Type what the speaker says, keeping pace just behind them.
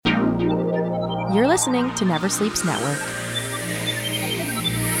You're listening to Never Sleeps Network.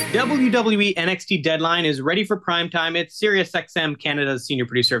 WWE NXT Deadline is ready for primetime. It's SiriusXM Canada's senior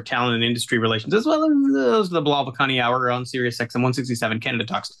producer of talent and industry relations, as well as the Bilal Vakani Hour on SiriusXM 167 Canada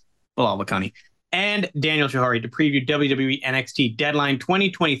Talks Bilal Vakani, and Daniel Shahari to preview WWE NXT Deadline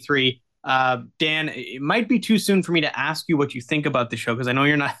 2023. Dan, it might be too soon for me to ask you what you think about the show because I know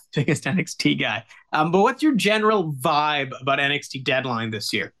you're not the biggest NXT guy. But what's your general vibe about NXT Deadline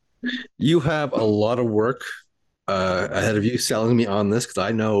this year? You have a lot of work ahead of you selling me on this because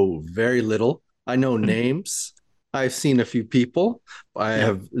I know very little. I know names. I've seen a few people. I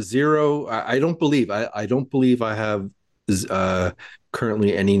have zero. I don't believe I have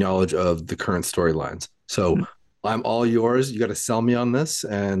currently any knowledge of the current storylines. So I'm all yours. You got to sell me on this,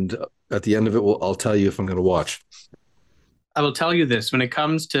 and at the end of it, I'll tell you if I'm going to watch. I will tell you this: when it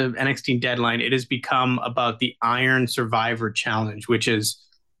comes to NXT Deadline, it has become about the Iron Survivor Challenge, which is,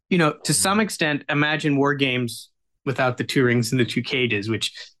 to some extent, imagine War Games without the 2 rings and the 2 cages,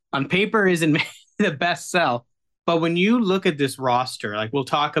 which on paper isn't the best sell. But when you look at this roster, like we'll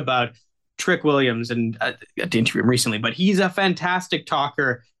talk about Trick Williams, and I got to interview him recently, but he's a fantastic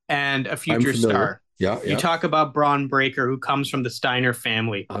talker and a future star. Yeah. You talk about Braun Breaker, who comes from the Steiner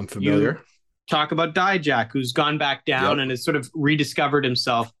family. I'm familiar. You talk about Dijak, who's gone back down and has sort of rediscovered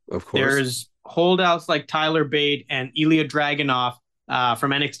himself. Of course. There's holdouts like Tyler Bate and Ilya Dragunov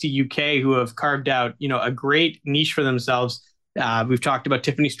from NXT UK who have carved out, a great niche for themselves. We've talked about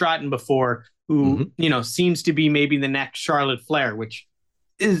Tiffany Stratton before, who, seems to be maybe the next Charlotte Flair, which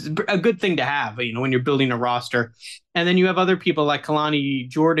is a good thing to have, when you're building a roster. And then you have other people like Kalani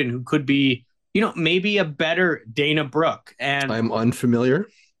Jordan, who could be, maybe a better Dana Brooke. And I'm unfamiliar.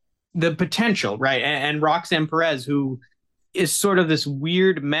 The potential, right? And Roxanne Perez, who is sort of this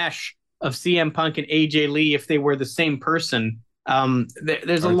weird mesh of CM Punk and AJ Lee if they were the same person.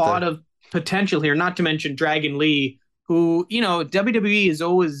 There's a lot of potential here, not to mention Dragon Lee, who, WWE is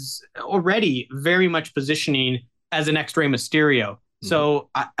already very much positioning as an X-Ray Mysterio. So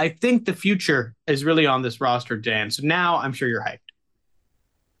I think the future is really on this roster, Dan. So now I'm sure you're hyped.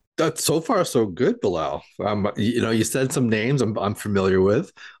 That's so far so good, Bilal. You said some names I'm familiar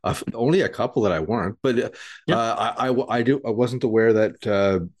with. Only a couple that I weren't, but I wasn't aware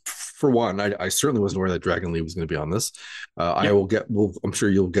that. For one, I certainly wasn't aware that Dragon Lee was going to be on this. I'm sure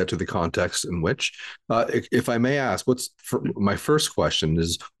you'll get to the context in which. If I may ask, my first question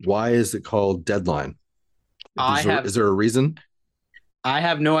is, why is it called Deadline? Is there a reason? I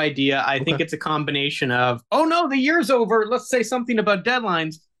have no idea. I think it's a combination of, oh no, the year's over, let's say something about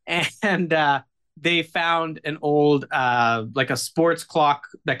deadlines. And they found an old, like a sports clock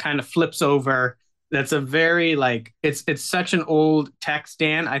that kind of flips over. That's a very, it's such an old text,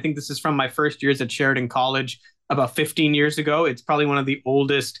 Dan. I think this is from my first years at Sheridan College about 15 years ago. It's probably one of the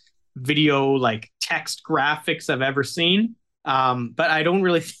oldest video, text graphics I've ever seen. But I don't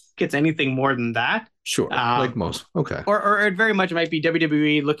really think it's anything more than that. Sure, like most. Okay. Or it very much might be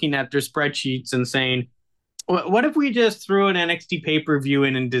WWE looking at their spreadsheets and saying, what if we just threw an NXT pay-per-view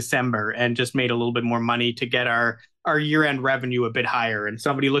in December and just made a little bit more money to get our year-end revenue a bit higher? And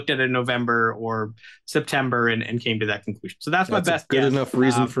somebody looked at it in November or September and came to that conclusion. So that's my best good guess. Enough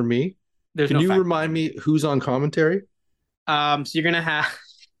reason for me. Can you remind me who's on commentary? So you're going to have...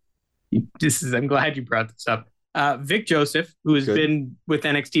 I'm glad you brought this up. Vic Joseph, who has been with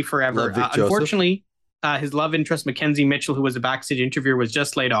NXT forever. Unfortunately... his love interest, Mackenzie Mitchell, who was a backstage interviewer, was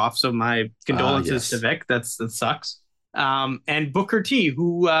just laid off. So my condolences to Vic. That sucks. And Booker T,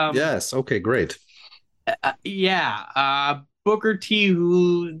 who... yes. Okay, great. Booker T,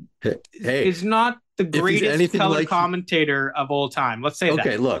 who is not the greatest color commentator of all time. Let's say that.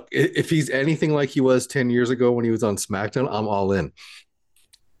 Okay, look, if he's anything like he was 10 years ago when he was on SmackDown, I'm all in.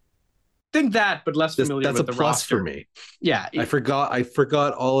 Think that, but less familiar with the roster. That's a plus for me. Yeah. I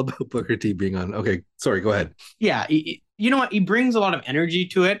forgot all about Booker T being on. Okay, sorry, go ahead. Yeah. You know what? He brings a lot of energy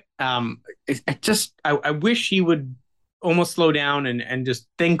to it. I wish he would almost slow down and just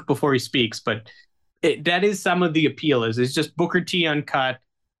think before he speaks, but that is some of the appeal is just Booker T uncut.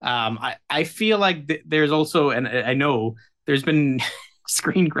 I feel like there's also, and I know there's been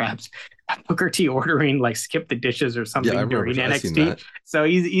screen grabs, Booker T ordering skip the dishes or something during NXT. So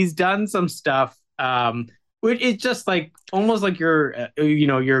he's done some stuff, which is just almost like your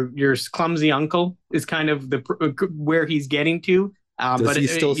clumsy uncle is kind of where he's getting to. Does he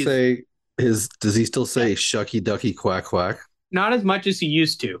still say shucky ducky quack quack? Not as much as he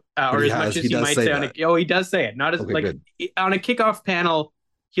used to, or as much as he might say on he does say it. Not as good. On a kickoff panel,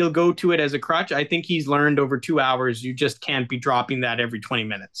 he'll go to it as a crutch. I think he's learned over 2 hours you just can't be dropping that every 20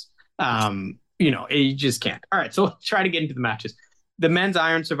 minutes. You just can't. All right, so let's try to get into the matches. the men's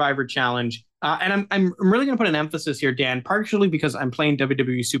Iron Survivor Challenge. And I'm really going to put an emphasis here, Dan, partially because I'm playing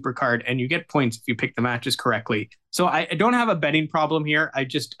WWE Supercard and you get points if you pick the matches correctly. So I don't have a betting problem here. I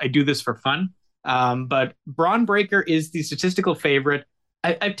do this for fun. But Braun Breaker is the statistical favorite.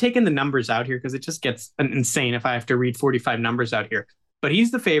 I've taken the numbers out here because it just gets insane if I have to read 45 numbers out here. But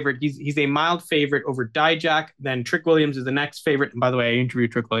he's the favorite. He's a mild favorite over Dijak. Then Trick Williams is the next favorite. And by the way, I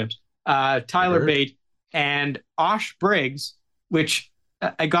interviewed Trick Williams. Tyler Bate and Osh Briggs, which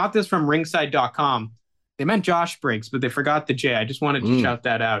I got this from ringside.com. They meant Josh Briggs, but they forgot the J. I just wanted to shout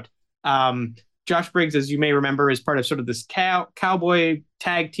that out. Josh Briggs, as you may remember, is part of sort of this cowboy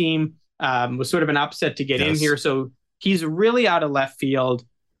tag team, was sort of an upset to get in here. So he's really out of left field.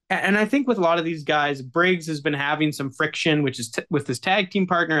 And I think with a lot of these guys, Briggs has been having some friction, which is with his tag team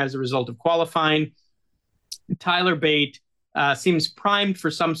partner as a result of qualifying. Tyler Bate seems primed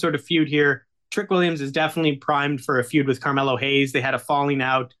for some sort of feud here. Trick Williams is definitely primed for a feud with Carmelo Hayes. They had a falling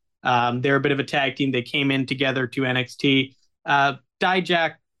out. They're a bit of a tag team. They came in together to NXT.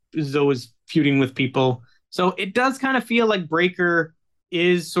 Dijak is always feuding with people. So it does kind of feel like Breaker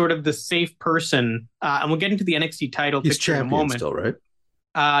is sort of the safe person. And we'll get into the NXT title picture in a moment. Still, right?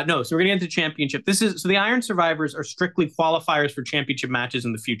 No, so we're going to get into championship. So the Iron Survivors are strictly qualifiers for championship matches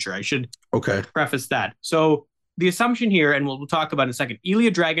in the future. I should preface that. So the assumption here, and we'll talk about in a second,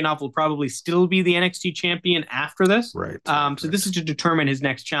 Ilya Dragunov will probably still be the NXT champion after this. Right. So this is to determine his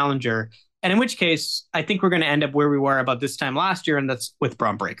next challenger. And in which case, I think we're going to end up where we were about this time last year, and that's with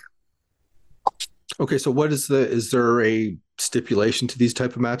Braun Breaker. Okay, so is there a stipulation to these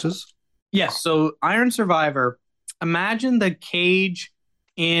type of matches? Yes. So Iron Survivor, imagine the cage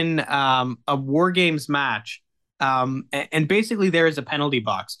in a War Games match. And basically there is a penalty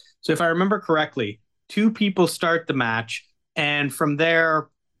box. So if I remember correctly, 2 people start the match, and from there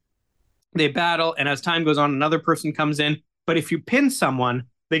they battle. And as time goes on, another person comes in. But if you pin someone,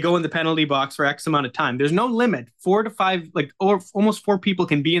 they go in the penalty box for X amount of time. There's no limit. 4 to 5, or almost 4 people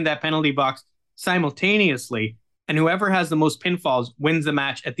can be in that penalty box simultaneously. And whoever has the most pinfalls wins the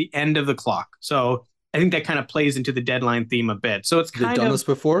match at the end of the clock. So I think that kind of plays into the deadline theme a bit. So it's kind of... They've done this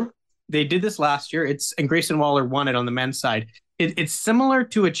before? They did this last year. And Grayson Waller won it on the men's side. It's similar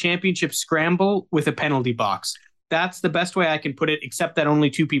to a championship scramble with a penalty box. That's the best way I can put it, except that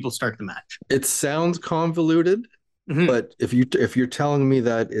only 2 people start the match. It sounds convoluted, but if you're telling me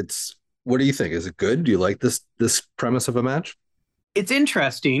that what do you think? Is it good? Do you like this premise of a match? It's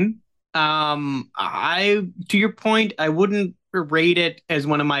interesting. To your point, I wouldn't rate it as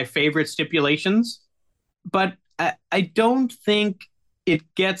one of my favorite stipulations, but I don't think it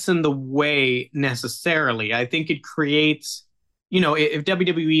gets in the way necessarily. I think it creates, if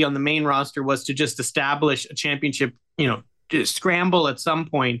WWE on the main roster was to just establish a championship, scramble at some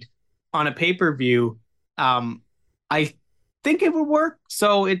point on a pay-per-view, I think it would work.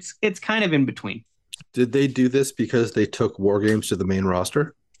 So it's kind of in between. Did they do this because they took War Games to the main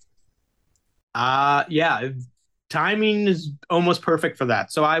roster? Yeah. Timing is almost perfect for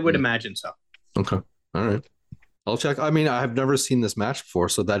that. So I would imagine so. Okay. All right. I'll check. I mean, I've never seen this match before,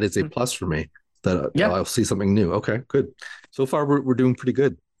 so that is a plus for me. That I'll see something new. Okay, good. So far, we're doing pretty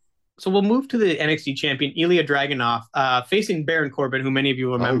good. So we'll move to the NXT champion, Ilya Dragunov, facing Baron Corbin, who many of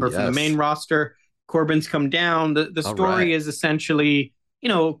you remember from the main roster. Corbin's come down. The story is essentially,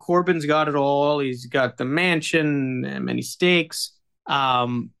 Corbin's got it all. He's got the mansion, many stakes.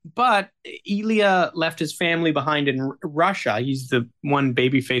 But Ilya left his family behind in Russia. He's the one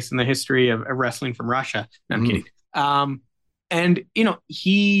babyface in the history of wrestling from Russia. No, I'm kidding. And,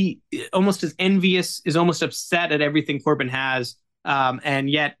 he almost is envious, is almost upset at everything Corbin has. And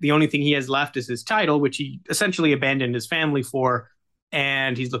yet the only thing he has left is his title, which he essentially abandoned his family for,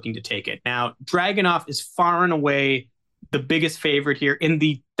 and he's looking to take it. Now, Dragunov is far and away the biggest favorite here in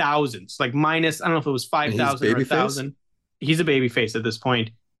the thousands, like minus, I don't know if it was 5,000 or 1,000. He's a babyface at this point.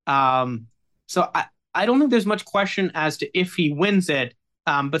 So I don't think there's much question as to if he wins it.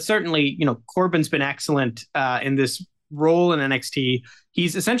 But certainly, Corbin's been excellent in this role in NXT.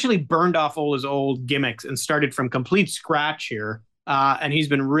 He's essentially burned off all his old gimmicks and started from complete scratch here. And he's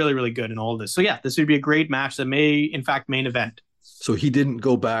been really, really good in all of this. So yeah, this would be a great match that may, in fact, main event. So he didn't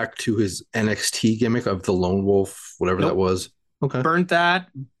go back to his NXT gimmick of the Lone Wolf, whatever that was. Okay.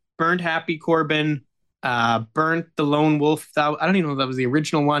 Burnt Happy Corbin. Burnt the Lone Wolf. I don't even know if that was the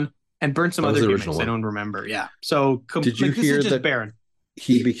original one, and burnt some other gimmicks. I don't remember. Yeah. So did you hear that Baron?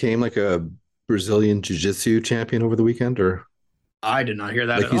 He became like a Brazilian Jiu-Jitsu champion over the weekend, or I did not hear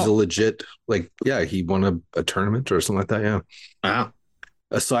that. Like he's a legit, he won a tournament or something like that. Yeah. Wow.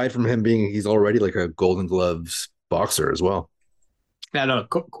 Aside from him he's already like a Golden Gloves boxer as well. Yeah, no,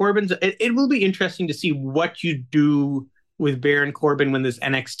 Corbin's. It will be interesting to see what you do with Baron Corbin when this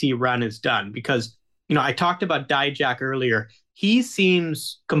NXT run is done. Because, I talked about Dijak earlier. He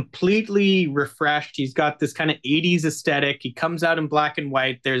seems completely refreshed. He's got this kind of 80s aesthetic. He comes out in black and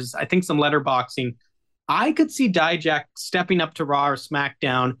white. There's, I think, some letterboxing. I could see Dijak stepping up to Raw or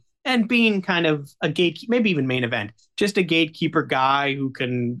SmackDown and being kind of a gatekeeper, maybe even main event, just a gatekeeper guy who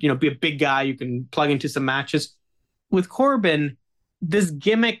can, be a big guy you can plug into some matches. With Corbin, this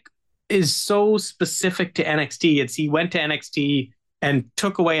gimmick is so specific to NXT. He went to NXT and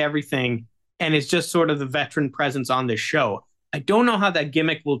took away everything, and it's just sort of the veteran presence on this show. I don't know how that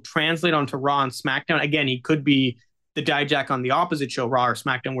gimmick will translate onto Raw and SmackDown. Again, he could be the Dijak on the opposite show, Raw or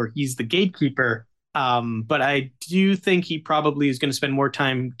SmackDown, where he's the gatekeeper. But I do think he probably is going to spend more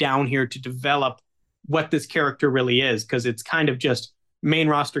time down here to develop what this character really is, because it's kind of just main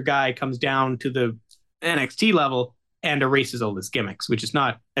roster guy comes down to the NXT level and erases all his gimmicks, which is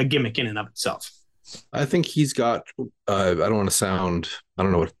not a gimmick in and of itself. I think he's got, I don't want to sound, I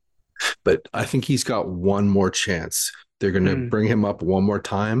don't know what, but I think he's got one more chance. They're going to bring him up one more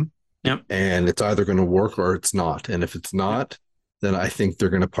time. Yep. And it's either going to work or it's not. And if it's not, then I think they're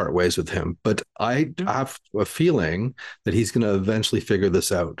going to part ways with him. But I have a feeling that he's going to eventually figure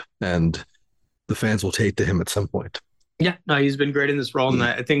this out and the fans will take to him at some point. Yeah, no, he's been great in this role, and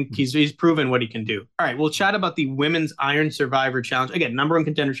I think he's proven what he can do. All right, we'll chat about the Women's Iron Survivor Challenge. Again, number one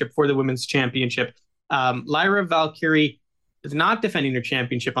contendership for the Women's Championship. Lyra Valkyrie is not defending her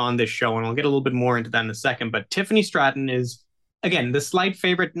championship on this show, and I'll get a little bit more into that in a second. But Tiffany Stratton is, again, the slight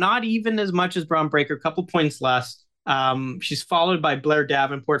favorite, not even as much as Braun Breaker, a couple points less. She's followed by Blair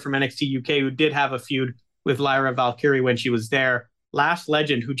Davenport from NXT UK, who did have a feud with Lyra Valkyrie when she was there. Last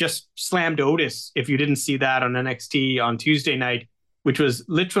Legend, who just slammed Otis, if you didn't see that on NXT on Tuesday night, which was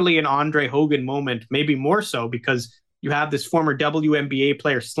literally an Andre Hogan moment, maybe more so, because you have this former WNBA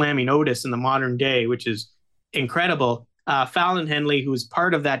player slamming Otis in the modern day, which is incredible. Fallon Henley, who was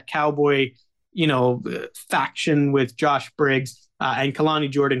part of that cowboy, faction with Josh Briggs, and Kalani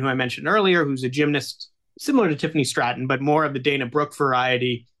Jordan, who I mentioned earlier, who's a gymnast similar to Tiffany Stratton, but more of the Dana Brooke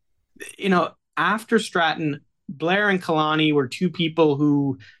variety. After Stratton, Blair and Kalani were two people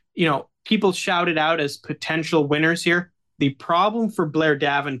who, people shouted out as potential winners here. The problem for Blair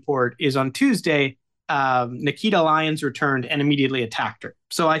Davenport is on Tuesday, Nikita Lyons returned and immediately attacked her.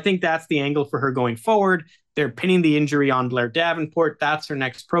 So I think that's the angle for her going forward. They're pinning the injury on Blair Davenport. That's her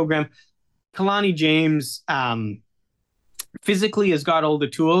next program. Kalani James physically has got all the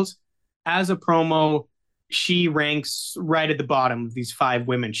tools. As a promo, she ranks right at the bottom of these five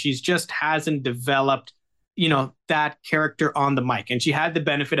women. She's just hasn't developed that character on the mic. And she had the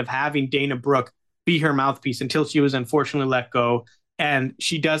benefit of having Dana Brooke be her mouthpiece until she was unfortunately let go. And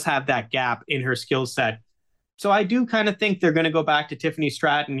she does have that gap in her skill set. So I do kind of think they're going to go back to Tiffany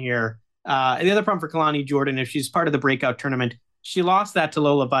Stratton here. The other problem for Kalani Jordan, if she's part of the breakout tournament, she lost that to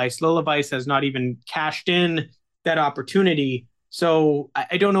Lola Vice. Lola Vice has not even cashed in that opportunity. So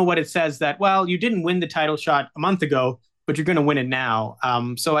I don't know what it says that, well, you didn't win the title shot a month ago, but you're going to win it now.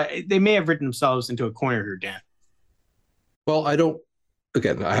 They may have written themselves into a corner here, Dan. Well,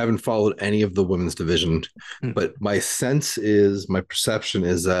 I haven't followed any of the women's division, but my perception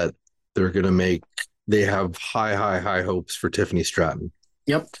is that they have high hopes for Tiffany Stratton.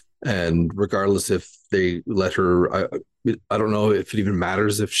 Yep. And regardless if they let her, I don't know if it even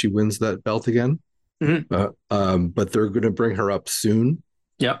matters if she wins that belt again, but they're going to bring her up soon.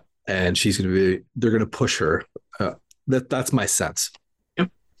 Yep. And they're going to push her. That's my sense. Yep.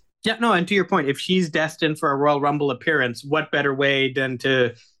 Yeah, no, and to your point, if she's destined for a Royal Rumble appearance, what better way than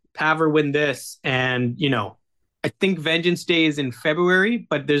to have her win this? And, I think Vengeance Day is in February,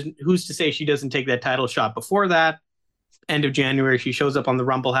 but who's to say she doesn't take that title shot before that? End of January, she shows up on the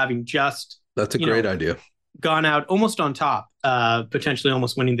Rumble having just... That's a great idea. Gone out almost on top, potentially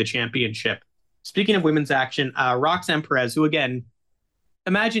almost winning the championship. Speaking of women's action, Roxanne Perez, who again,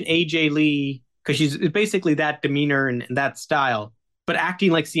 imagine AJ Lee, because she's basically that demeanor and that style, but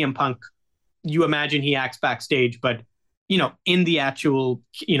acting like CM Punk. You imagine he acts backstage, but in the actual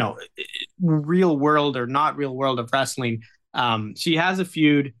real world or not real world of wrestling, she has a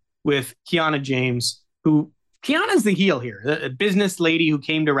feud with Kiana James, who Kiana's the heel here, a business lady who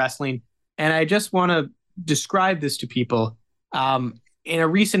came to wrestling. And I just want to describe this to people. In a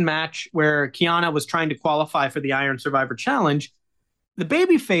recent match where Kiana was trying to qualify for the Iron Survivor Challenge, the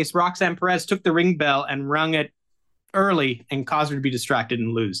babyface Roxanne Perez took the ring bell and rung it early and caused her to be distracted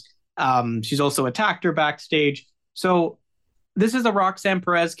and lose. She's also attacked her backstage. So this is a Roxanne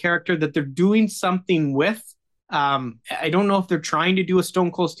Perez character that they're doing something with. I don't know if they're trying to do a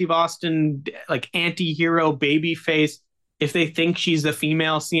Stone Cold Steve Austin like anti-hero babyface, if they think she's the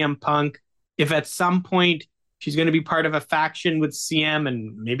female CM Punk, if at some point She's going to be part of a faction with CM,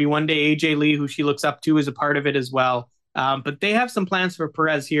 and maybe one day AJ Lee, who she looks up to, is a part of it as well. But they have some plans for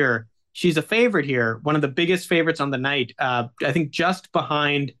Perez here. She's a favorite here, one of the biggest favorites on the night. I think just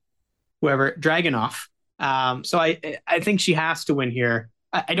behind whoever, Dragunov. So I think she has to win here.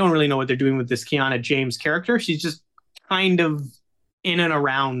 I don't really know what they're doing with this Kiana James character. She's just kind of in and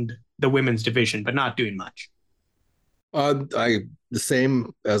around the women's division, but not doing much. The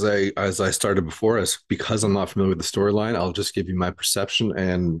same as I started before, as because I'm not familiar with the storyline, I'll just give you my perception.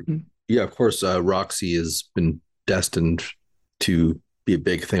 And yeah, of course, Roxy has been destined to be a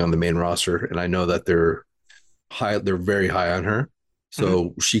big thing on the main roster, and I know that they're very high on her.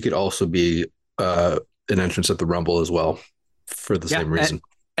 So she could also be an entrance at the Rumble as well for the same reason.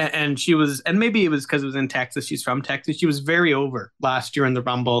 And she was, and maybe it was because it was in Texas. She's from Texas. She was very over last year in the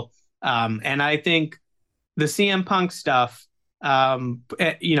Rumble. And I think the CM Punk stuff,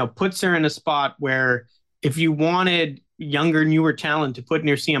 puts her in a spot where if you wanted younger, newer talent to put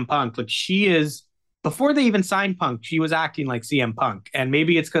near CM Punk, like she is, before they even signed Punk, she was acting like CM Punk. And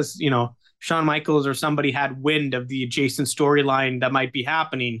maybe it's because, Shawn Michaels or somebody had wind of the adjacent storyline that might be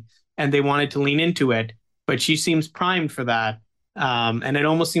happening and they wanted to lean into it. But she seems primed for that. And it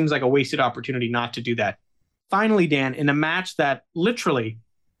almost seems like a wasted opportunity not to do that. Finally, Dan, in a match that literally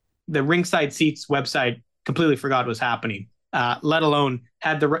the Ringside Seats website completely forgot was happening, let alone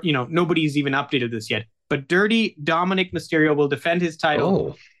had nobody's even updated this yet. But Dirty Dominic Mysterio will defend his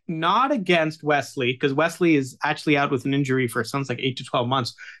title, not against Wesley, because Wesley is actually out with an injury for, sounds like 8 to 12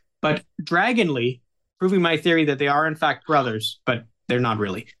 months, but Dragon Lee, proving my theory that they are in fact brothers, but they're not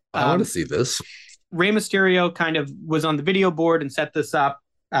really. I want to see this. Rey Mysterio kind of was on the video board and set this up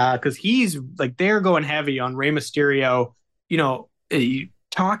because he's like, they're going heavy on Rey Mysterio,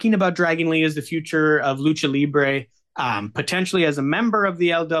 talking about Dragon Lee as the future of Lucha Libre, potentially as a member of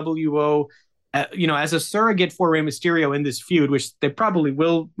the LWO, as a surrogate for Rey Mysterio in this feud, which they probably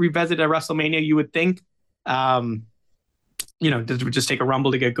will revisit at WrestleMania, you would think. It would just take a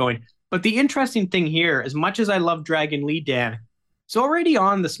Rumble to get going. But the interesting thing here, as much as I love Dragon Lee, Dan, he's already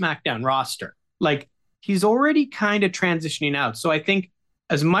on the SmackDown roster. Like, he's already kind of transitioning out. So I think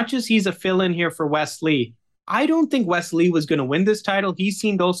as much as he's a fill-in here for Wes Lee, I don't think Wes Lee was going to win this title. He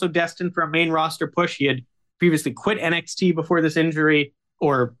seemed also destined for a main roster push. He had previously quit NXT before this injury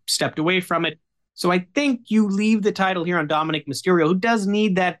or stepped away from it. So I think you leave the title here on Dominic Mysterio, who does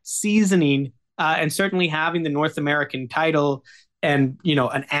need that seasoning, and certainly having the North American title and,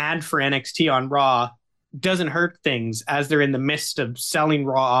 an ad for NXT on Raw doesn't hurt things as they're in the midst of selling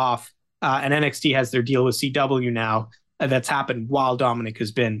Raw off. And NXT has their deal with CW now. That's happened while Dominic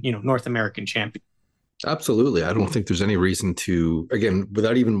has been, North American champion. Absolutely. I don't think there's any reason to, again,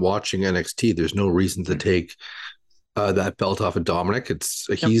 without even watching NXT, there's no reason to take that belt off of Dominic.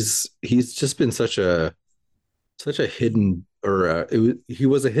 He's just been such a hidden, or he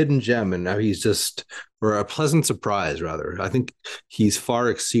was a hidden gem, and now he's just, or a pleasant surprise rather. I think he's far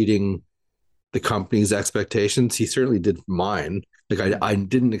exceeding the company's expectations. He certainly did mine. Like I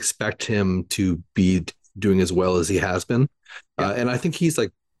didn't expect him to be doing as well as he has been, and I think he's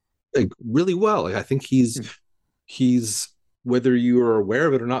like really well. Like I think he's whether you are aware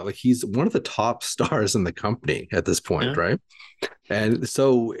of it or not, like he's one of the top stars in the company at this point, right? And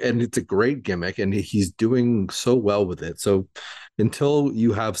it's a great gimmick, and he's doing so well with it. So until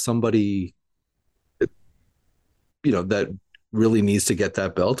you have somebody, that really needs to get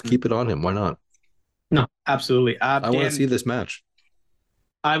that belt, keep it on him. Why not? No, absolutely. I want to see this match.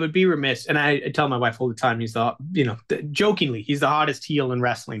 I would be remiss, and I tell my wife all the time, he's jokingly, he's the hottest heel in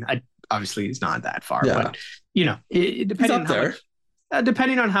wrestling. Obviously he's not that far, but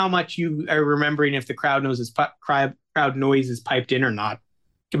depending on how much you are remembering if the crowd noise is piped in or not, you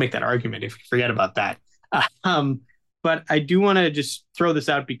can make that argument if you forget about that. But I do want to just throw this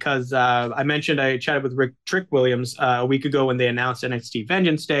out because I mentioned I chatted with Trick Williams a week ago when they announced NXT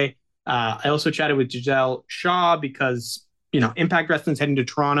Vengeance Day. I also chatted with Giselle Shaw because Impact Wrestling's heading to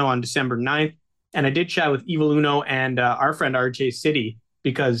Toronto on December 9th. And I did chat with Evil Uno and our friend RJ City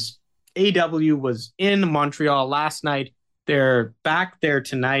because AW was in Montreal last night. They're back there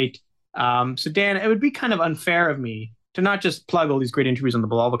tonight. So Dan, it would be kind of unfair of me to not just plug all these great interviews on the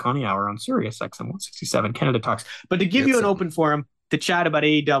Bilal Bakani Hour on Sirius XM 167 Canada Talks, but to give you an open forum to chat about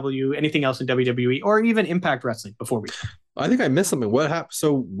AEW, anything else in WWE, or even Impact Wrestling before we. I think I missed something. What happened?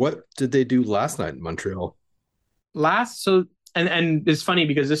 So what did they do last night in Montreal? And it's funny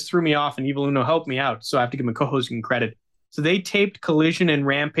because this threw me off and Evil Uno helped me out, so I have to give my co-hosting credit. So they taped Collision and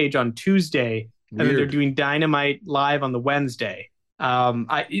Rampage on Tuesday, and then they're doing Dynamite live on the Wednesday.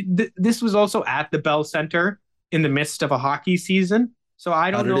 This was also at the Bell Center in the midst of a hockey season, so I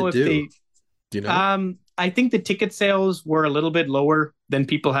don't know if they. Do you know? I think the ticket sales were a little bit lower than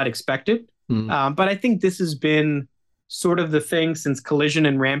people had expected. But I think this has been sort of the thing since Collision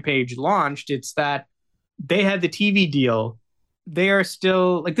and Rampage launched. It's that they had the TV deal. They are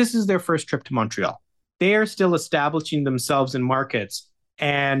still like, this is their first trip to Montreal. They are still establishing themselves in markets.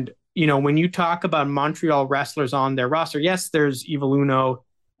 And, when you talk about Montreal wrestlers on their roster, yes, there's Evil Uno,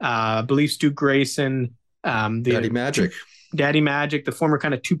 I believe Stu Grayson, Daddy Magic, the former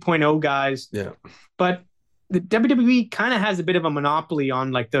kind of 2.0 guys. Yeah. But the WWE kind of has a bit of a monopoly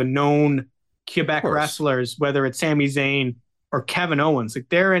on like the known Quebec wrestlers, whether it's Sami Zayn or Kevin Owens. Like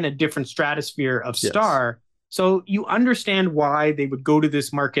they're in a different stratosphere of star. Yes. So you understand why they would go to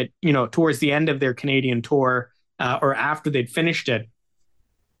this market, towards the end of their Canadian tour or after they'd finished it.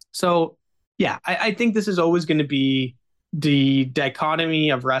 So, yeah, I think this is always going to be the dichotomy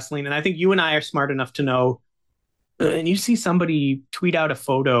of wrestling. And I think you and I are smart enough to know, and you see somebody tweet out a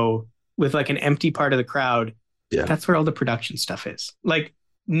photo with like an empty part of the crowd. Yeah. That's where all the production stuff is. Like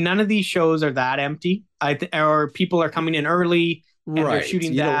none of these shows are that empty. Or people are coming in early and they're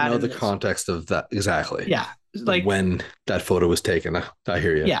shooting you that. You don't know the context of that. Exactly. Yeah. Like when that photo was taken. I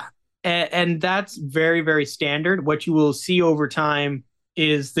hear you. Yeah. And that's very, very standard. What you will see over time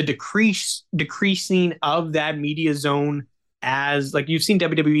is the decreasing of that media zone, as like you've seen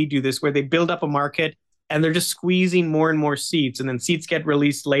WWE do this, where they build up a market and they're just squeezing more and more seats, and then seats get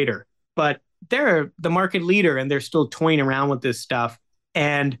released later. But they're the market leader and they're still toying around with this stuff.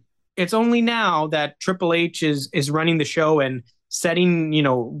 And it's only now that Triple H is running the show and setting,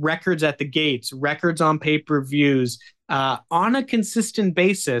 records at the gates, records on pay-per-views on a consistent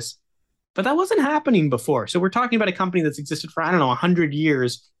basis. But that wasn't happening before. So we're talking about a company that's existed for, 100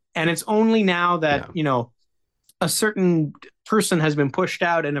 years. And it's only now that, a certain person has been pushed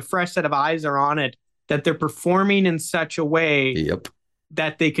out and a fresh set of eyes are on it, that they're performing in such a way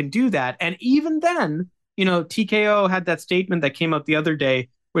that they can do that. And even then, TKO had that statement that came out the other day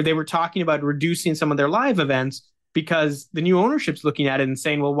where they were talking about reducing some of their live events because the new ownership's looking at it and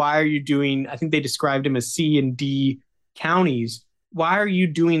saying, well, why are you doing, I think they described them as C and D counties. Why are you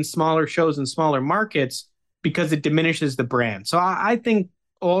doing smaller shows in smaller markets? Because it diminishes the brand. So I think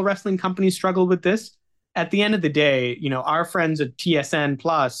all wrestling companies struggle with this. At the end of the day, our friends at TSN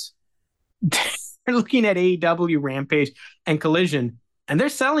Plus, they're looking at AEW, Rampage, and Collision, and they're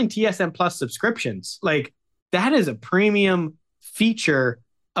selling TSN Plus subscriptions. Like that is a premium feature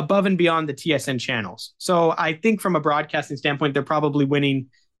above and beyond the TSN channels. So I think from a broadcasting standpoint, they're probably winning,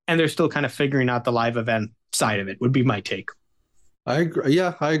 and they're still kind of figuring out the live event side of it, would be my take. I agree.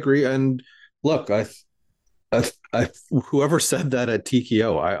 Yeah, I agree. And look, I whoever said that at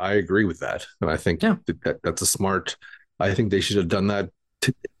TKO, I agree with that. And I think that's a smart, I think they should have done that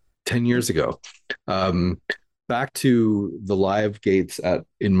 10 years ago. Back to the live gates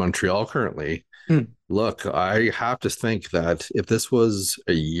in Montreal currently. Look, I have to think that if this was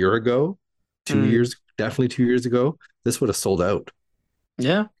a year ago, 2 years, definitely 2 years ago, this would have sold out.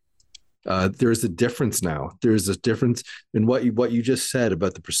 Yeah. There's a difference now. There's a difference in what you just said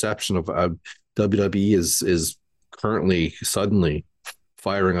about the perception of WWE is currently suddenly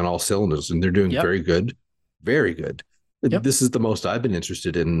firing on all cylinders, and they're doing very good, very good. This is the most I've been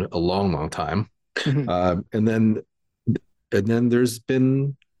interested in a long, long time. And then there's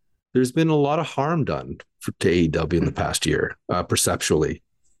been a lot of harm done to AEW in the past year, perceptually,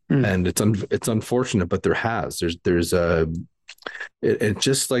 and it's unfortunate, but it's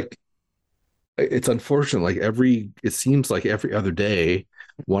just like. It's unfortunate. Like it seems like every other day,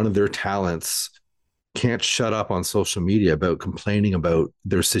 one of their talents can't shut up on social media about complaining about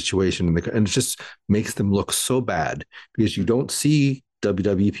their situation, and it just makes them look so bad because you don't see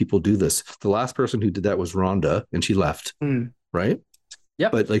WWE people do this. The last person who did that was Ronda, and she left, right? Yeah,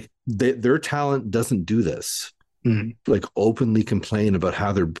 but like their talent doesn't do this. Like openly complain about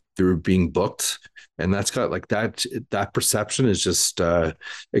how they're being booked, and that's got like that perception is just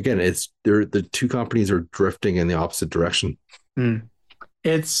again, the two companies are drifting in the opposite direction. And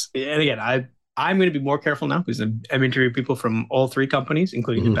again, I'm going to be more careful now because I've interviewed people from all three companies,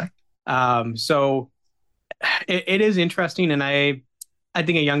 including Impact. So it is interesting, and I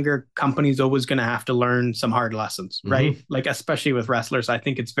think a younger company is always going to have to learn some hard lessons, right? Like especially with wrestlers, I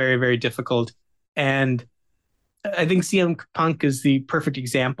think it's very, very difficult. And I think CM Punk is the perfect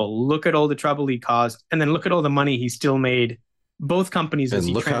example. Look at all the trouble he caused, and then look at all the money he still made. Both companies, and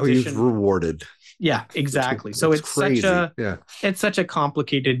look how he's rewarded. Yeah, exactly. So it's crazy. It's such a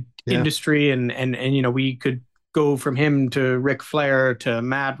complicated industry, and we could go from him to Ric Flair to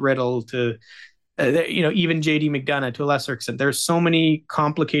Matt Riddle to even JD McDonough to a lesser extent. There's so many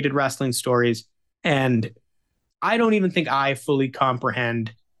complicated wrestling stories, and I don't even think I fully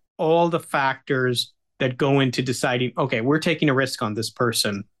comprehend all the factors that go into deciding, okay, we're taking a risk on this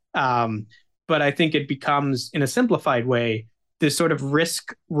person. But I think it becomes, in a simplified way, this sort of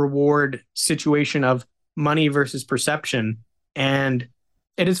risk reward situation of money versus perception. And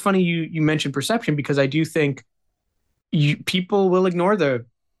it is funny you mentioned perception, because I do think people will ignore the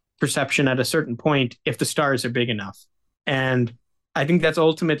perception at a certain point if the stars are big enough. And I think that's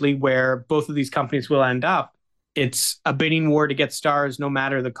ultimately where both of these companies will end up. It's a bidding war to get stars no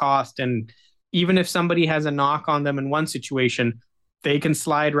matter the cost. And even if somebody has a knock on them in one situation, they can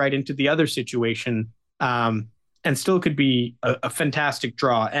slide right into the other situation, and still could be a fantastic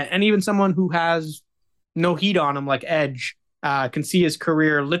draw. And even someone who has no heat on him, like Edge, can see his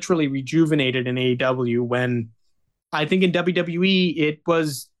career literally rejuvenated in AEW, when I think in WWE it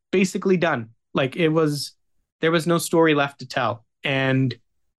was basically done. Like, there was no story left to tell. And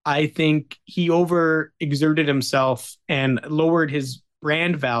I think he overexerted himself and lowered his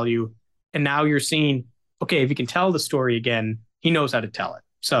brand value. And now you're seeing, okay, if he can tell the story again, he knows how to tell it.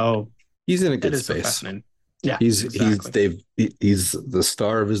 So he's in a good space. Yeah, he's exactly. he's the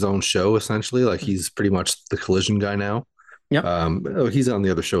star of his own show, essentially. Like, he's pretty much the Collision guy now. Yeah. He's on the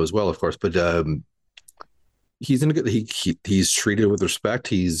other show as well, of course, but he's in a good. He's treated with respect.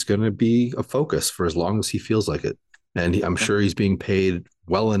 He's going to be a focus for as long as he feels like it, and I'm sure he's being paid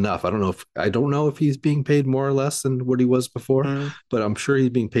well enough. I don't know if he's being paid more or less than what he was before, but I'm sure he's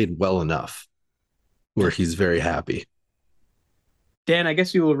being paid well enough where he's very happy. Dan, I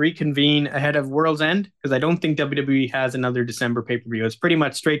guess we will reconvene ahead of World's End, because I don't think WWE has another December pay-per-view. It's pretty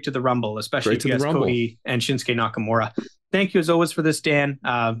much straight to the Rumble, especially if you ask Cody and Shinsuke Nakamura. Thank you as always for this, Dan.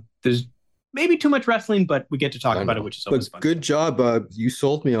 There's maybe too much wrestling, but we get to talk about it, which is always fun. Good job. You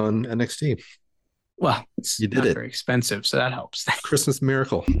sold me on NXT. Well, it's you did not very expensive, so that helps. Christmas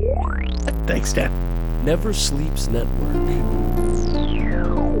miracle. Thanks, Dan. Never Sleeps Network.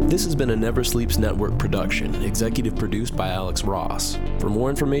 This has been a Never Sleeps Network production, executive produced by Alex Ross. For more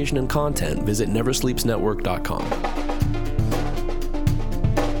information and content, visit neversleepsnetwork.com.